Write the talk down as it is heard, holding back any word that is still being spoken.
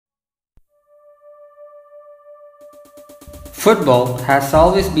Football has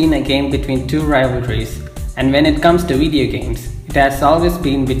always been a game between two rivalries, and when it comes to video games, it has always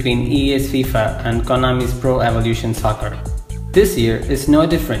been between EA's FIFA and Konami's Pro Evolution Soccer. This year is no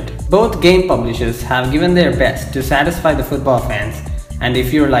different. Both game publishers have given their best to satisfy the football fans, and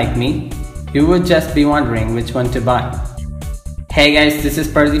if you're like me, you would just be wondering which one to buy. Hey guys, this is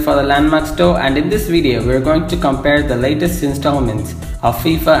Parthi for the Landmark Store, and in this video we're going to compare the latest installments of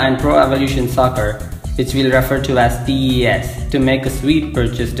FIFA and Pro Evolution Soccer, which we'll refer to as PES, to make a sweet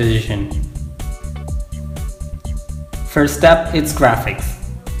purchase decision. First up, it's graphics.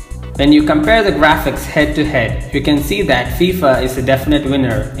 When you compare the graphics head to head, you can see that FIFA is a definite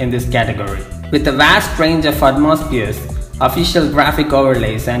winner in this category. With a vast range of atmospheres, official graphic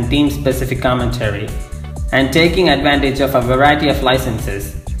overlays and team-specific commentary, and taking advantage of a variety of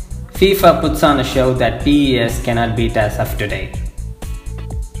licenses, FIFA puts on a show that PES cannot beat as of today.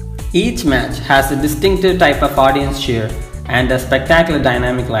 Each match has a distinctive type of audience cheer and a spectacular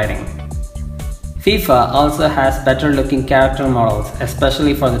dynamic lighting. FIFA also has better looking character models,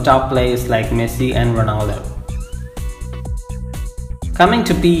 especially for the top players like Messi and Ronaldo. Coming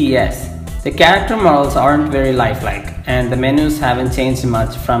to PES, the character models aren't very lifelike, and the menus haven't changed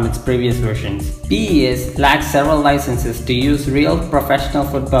much from its previous versions. PES lacks several licenses to use real professional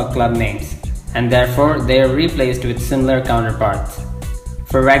football club names, and therefore they are replaced with similar counterparts.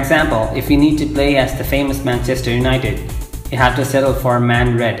 For example, if you need to play as the famous Manchester United, you have to settle for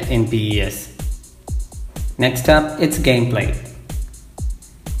Man Red in PES. Next up, it's gameplay.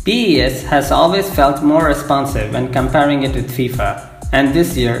 PES has always felt more responsive when comparing it with FIFA, and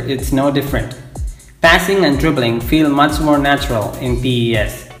this year it's no different. Passing and dribbling feel much more natural in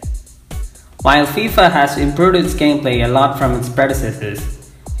PES. While FIFA has improved its gameplay a lot from its predecessors,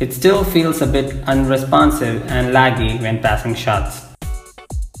 it still feels a bit unresponsive and laggy when passing shots.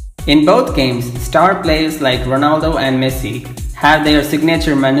 In both games, star players like Ronaldo and Messi have their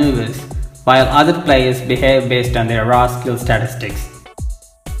signature maneuvers, while other players behave based on their raw skill statistics.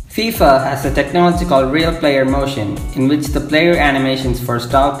 FIFA has a technology called Real Player Motion, in which the player animations for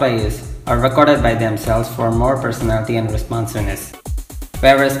star players are recorded by themselves for more personality and responsiveness.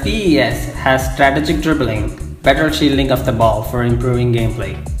 Whereas PES has strategic dribbling, better shielding of the ball for improving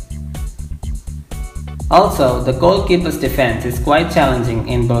gameplay. Also, the goalkeeper's defense is quite challenging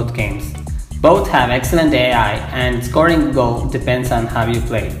in both games. Both have excellent AI, and scoring a goal depends on how you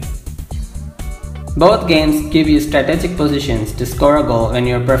play. Both games give you strategic positions to score a goal when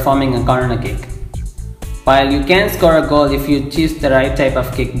you're performing a corner kick. While you can score a goal if you choose the right type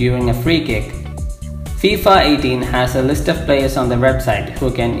of kick during a free kick, FIFA 18 has a list of players on the website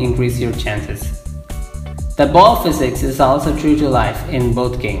who can increase your chances. The ball physics is also true to life in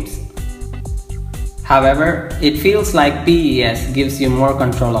both games. However, it feels like PES gives you more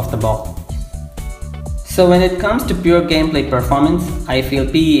control of the ball. So when it comes to pure gameplay performance, I feel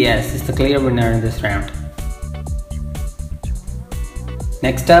PES is the clear winner in this round.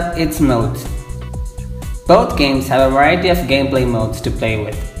 Next up, it's modes. Both games have a variety of gameplay modes to play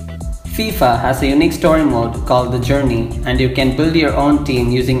with. FIFA has a unique story mode called The Journey, and you can build your own team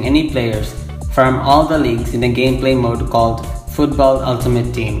using any players from all the leagues in a gameplay mode called Football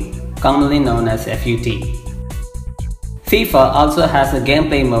Ultimate Team, commonly known as FUT. FIFA also has a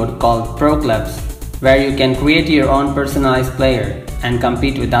gameplay mode called Pro Clubs, where you can create your own personalized player and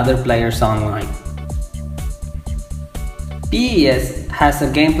compete with other players online. PES has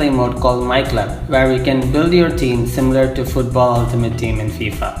a gameplay mode called My Club, where you can build your team similar to Football Ultimate Team in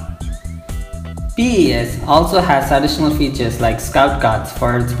FIFA. PES also has additional features like scout cards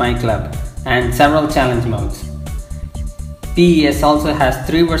for its My Club and several challenge modes. PES also has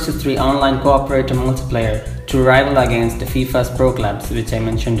 3 vs 3 online cooperative multiplayer to rival against FIFA's Pro Clubs, which I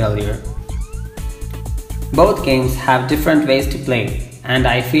mentioned earlier. Both games have different ways to play, and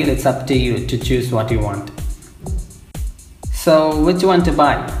I feel it's up to you to choose what you want. So, which one to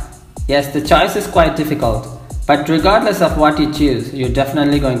buy? Yes, the choice is quite difficult, but regardless of what you choose, you're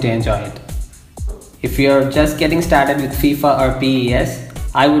definitely going to enjoy it. If you're just getting started with FIFA or PES,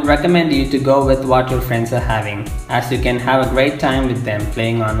 I would recommend you to go with what your friends are having, as you can have a great time with them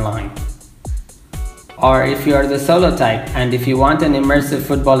playing online. Or if you're the solo type and if you want an immersive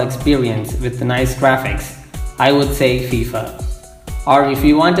football experience with nice graphics, I would say FIFA. Or if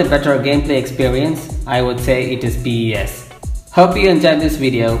you want a better gameplay experience, I would say it is PES. Hope you enjoyed this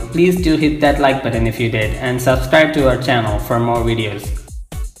video. Please do hit that like button if you did, and subscribe to our channel for more videos.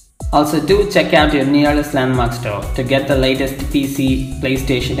 Also do check out your nearest Landmark store to get the latest PC,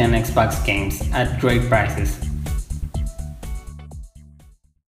 PlayStation and Xbox games at great prices.